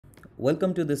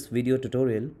Welcome to this video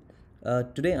tutorial.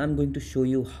 Today I'm going to show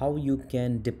you how you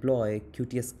can deploy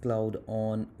QuTScloud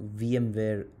on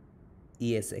VMware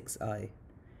ESXi.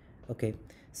 Okay,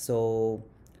 so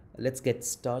let's get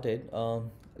started.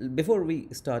 Before we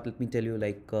start, let me tell you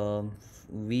I'm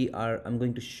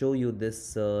going to show you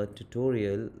this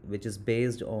tutorial which is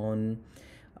based on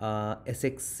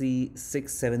ESXi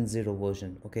 670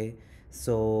 version. Okay,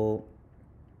 so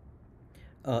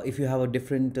if you have a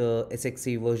different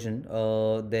ESXi version,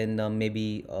 then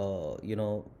maybe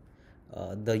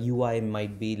the UI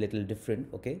might be a little different.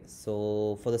 Okay,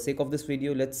 so for the sake of this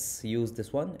video, let's use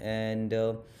this one. And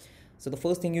so the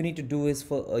first thing you need to do is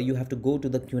you have to go to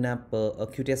the QNAP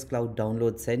QuTScloud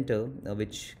download center,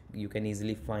 which you can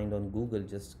easily find on Google.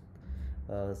 Just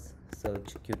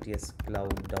search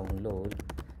QuTScloud download,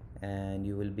 and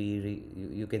you will be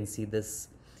you can see this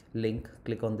link.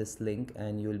 Click on this link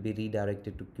and you will be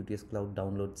redirected to QuTScloud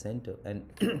download center. And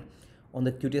on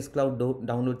the QuTScloud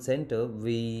download center,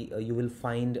 you will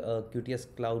find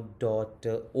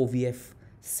QuTScloud.ovf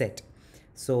set.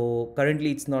 So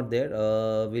currently it's not there.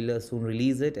 We'll soon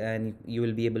release it and you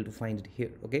will be able to find it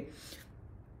here. Okay,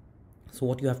 so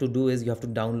what you have to do is you have to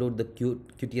download the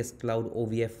QuTScloud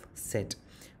OVF set.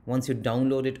 Once you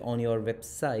download it on your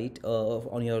website,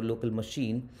 on your local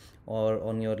machine or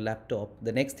on your laptop,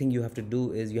 the next thing you have to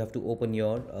do is you have to open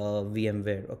your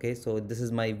VMware. Okay, so this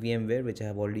is my VMware which I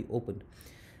have already opened.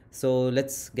 So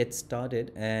let's get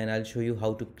started and I'll show you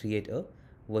how to create a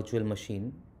virtual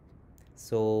machine.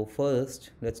 So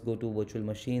first let's go to virtual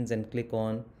machines and click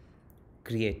on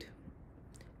create,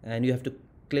 and you have to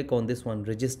click on this one,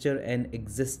 register an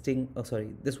existing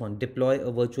this one, deploy a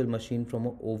virtual machine from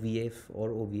a OVF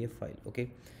or OVF file.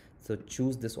 Okay, so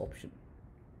choose this option,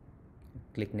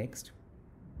 click next,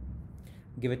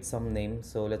 give it some name.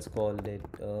 So let's call it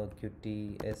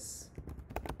QuTScloud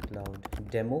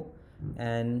demo,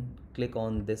 and click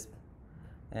on this.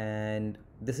 And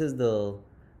this is the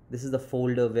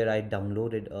folder where I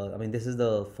downloaded this is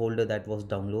the folder that was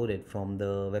downloaded from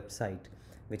the website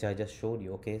which I just showed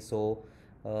you. Okay, so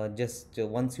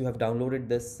once you have downloaded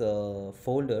this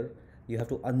folder, you have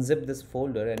to unzip this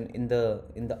folder, and in the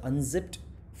unzipped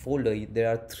folder there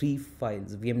are three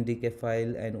files: vmdk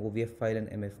file, and ovf file, and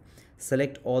mf.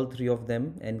 Select all three of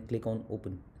them and click on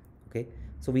open. Okay,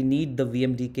 so we need the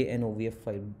vmdk and ovf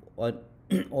file, or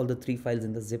all the three files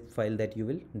in the zip file that you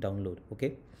will download.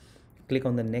 Okay, click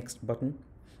on the next button.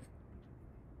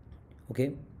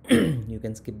 Okay, you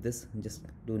can skip this, just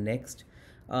do next.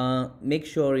 Make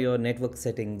sure your network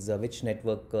settings, which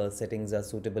network settings are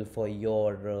suitable for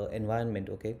your environment.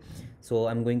 Okay, so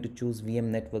I'm going to choose VM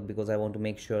network because I want to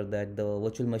make sure that the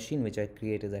virtual machine which I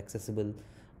create is accessible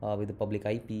with the public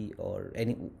IP or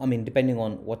depending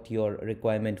on what your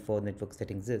requirement for network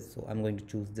settings is. So I'm going to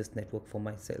choose this network for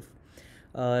myself.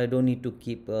 I don't need to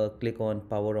click on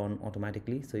power on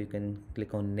automatically, so you can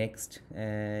click on next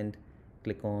and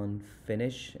click on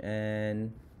finish,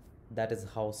 and that is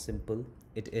how simple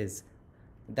it is.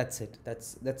 That's it.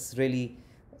 That's really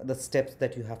the steps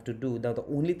that you have to do. Now the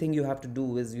only thing you have to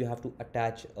do is you have to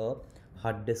attach a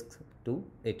hard disk to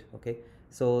it. Okay,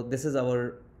 so this is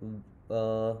our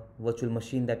virtual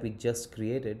machine that we just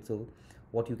created. So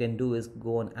what you can do is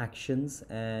go on actions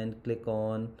and click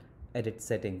on edit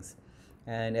settings,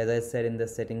 and as I said, in the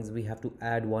settings we have to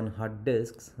add one hard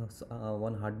disk.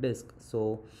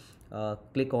 So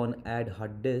click on add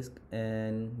hard disk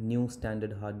and new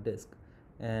standard hard disk,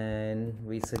 and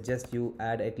we suggest you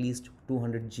add at least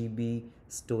 200 GB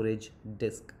storage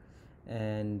disk,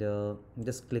 and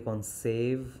just click on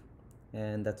save,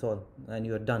 and that's all, and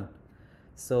you are done.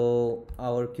 So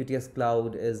our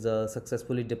QuTScloud is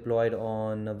successfully deployed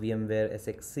on VMware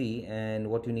ESXi, and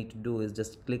what you need to do is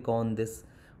just click on this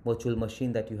virtual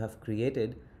machine that you have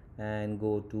created and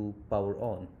go to power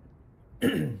on.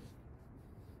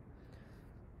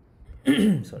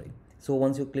 Sorry. So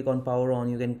once you click on power on,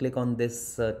 you can click on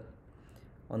this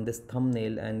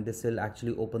thumbnail, and this will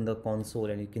actually open the console,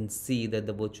 and you can see that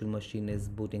the virtual machine is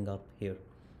booting up here.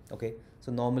 Okay,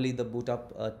 so normally the boot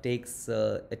up takes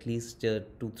at least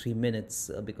 2-3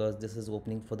 minutes because this is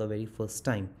opening for the very first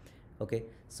time. Okay,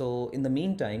 so in the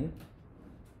meantime,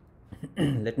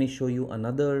 let me show you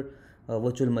another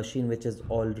virtual machine which is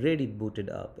already booted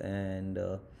up, and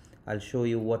I'll show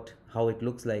you how it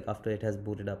looks like after it has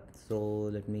booted up. So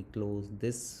let me close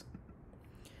this,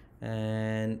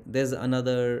 and there's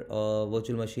another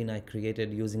virtual machine I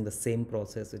created using the same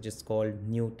process, which is called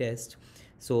new test.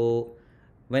 So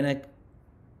when I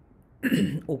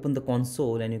open the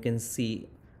console, and you can see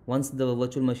once the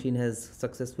virtual machine has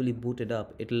successfully booted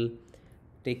up, it'll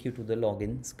take you to the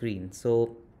login screen.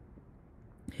 So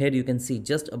Here you can see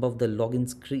just above the login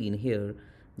screen here,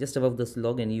 just above this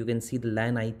login, you can see the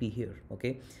LAN IP here.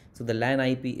 Okay, so the LAN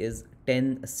IP is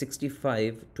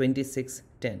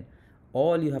 10.65.26.10.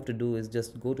 All you have to do is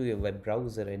just go to your web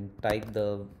browser and type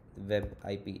the web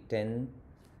IP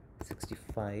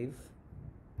 10.65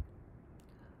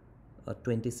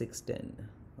 26.10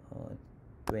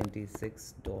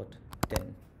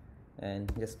 26.10,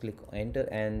 and just click enter,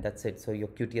 and that's it. So your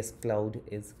QuTScloud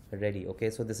is ready. Okay,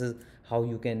 so this is how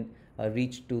you can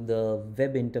reach to the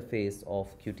web interface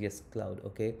of QuTScloud.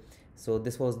 Okay, so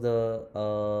this was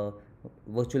the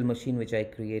virtual machine which I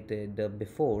created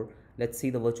before. Let's see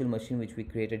the virtual machine which we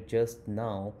created just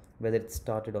now, whether it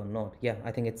started or not. Yeah,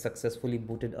 I think it's successfully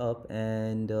booted up,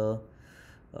 and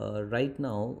right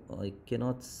now I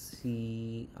cannot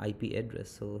see IP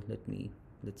address, so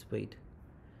let's wait.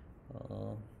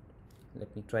 uh,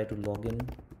 Let me try to log in.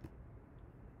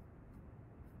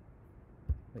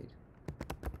 Wait.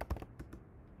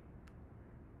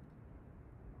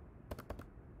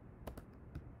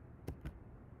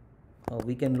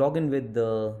 We can log in with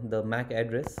the MAC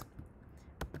address.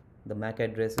 The MAC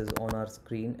address is on our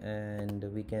screen, and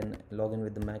we can log in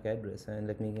with the MAC address. And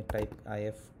let me type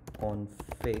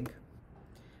ifconfig.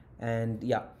 And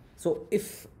yeah, so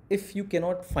if you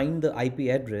cannot find the IP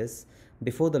address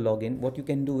before the login, what you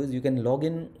can do is you can log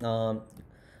in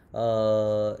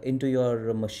into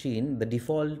your machine. The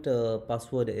default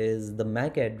password is the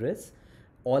MAC address,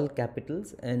 all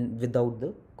capitals and without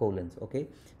the colons. Okay,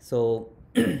 so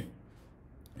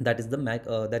that is the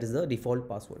that is the default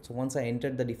password. So once I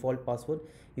entered the default password,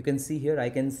 you can see here,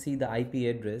 I can see the IP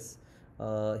address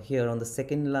here on the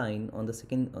second line. On the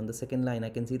second line, I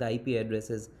can see the IP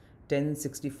address is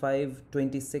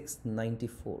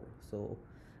 10.65.26.94. So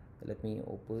let me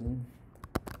open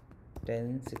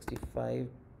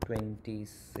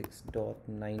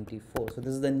 10.65.26.94. so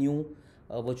this is the new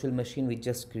virtual machine we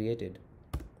just created.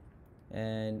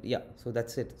 And yeah, so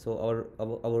that's it. So our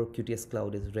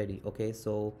QuTScloud is ready. Okay,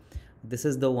 so this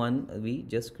is the one we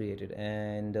just created,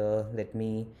 and let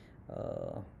me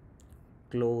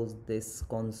close this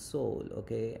console.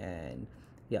 Okay, and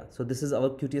yeah, so this is our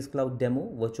QuTScloud demo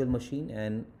virtual machine,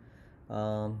 and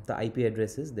the IP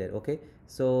address is there. Okay,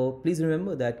 so please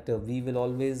remember that we will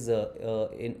always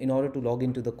in order to log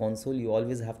into the console, you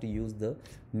always have to use the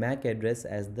MAC address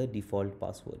as the default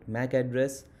password. MAC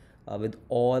address with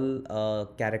all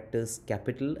characters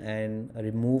capital, and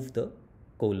remove the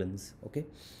colons. Okay,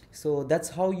 so that's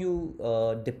how you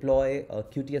deploy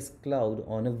QuTScloud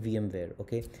on a VMware.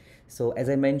 Okay, so as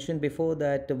I mentioned before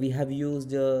that we have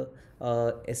used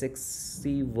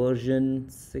ESXi version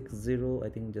 6.0. I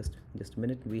think just a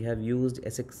minute, we have used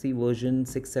ESXi version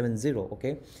 6.7.0.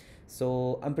 Okay,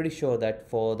 so I'm pretty sure that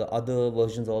for the other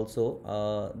versions also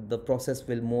the process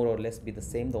will more or less be the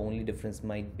same. The only difference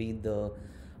might be the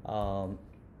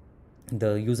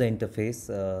user interface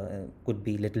could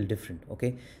be little different.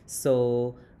 Okay,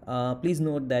 so please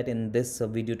note that in this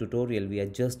video tutorial we are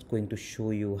just going to show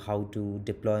you how to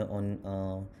deploy on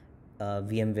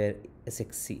VMware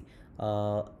ESXi,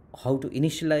 how to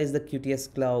initialize the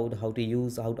QuTScloud, how to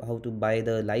use how to buy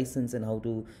the license, and how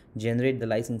to generate the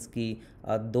license key.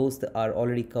 Those are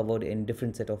already covered in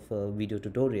different set of video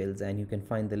tutorials, and you can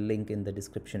find the link in the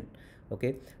description.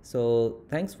 Okay, so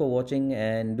thanks for watching,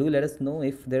 and do let us know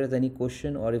if there is any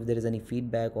question, or if there is any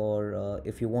feedback, or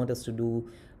if you want us to do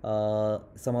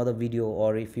some other video,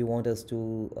 or if you want us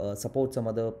to support some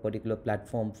other particular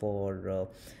platform for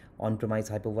on-premise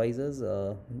hypervisors.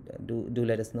 Do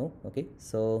let us know. Okay,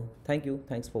 so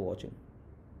thanks for watching.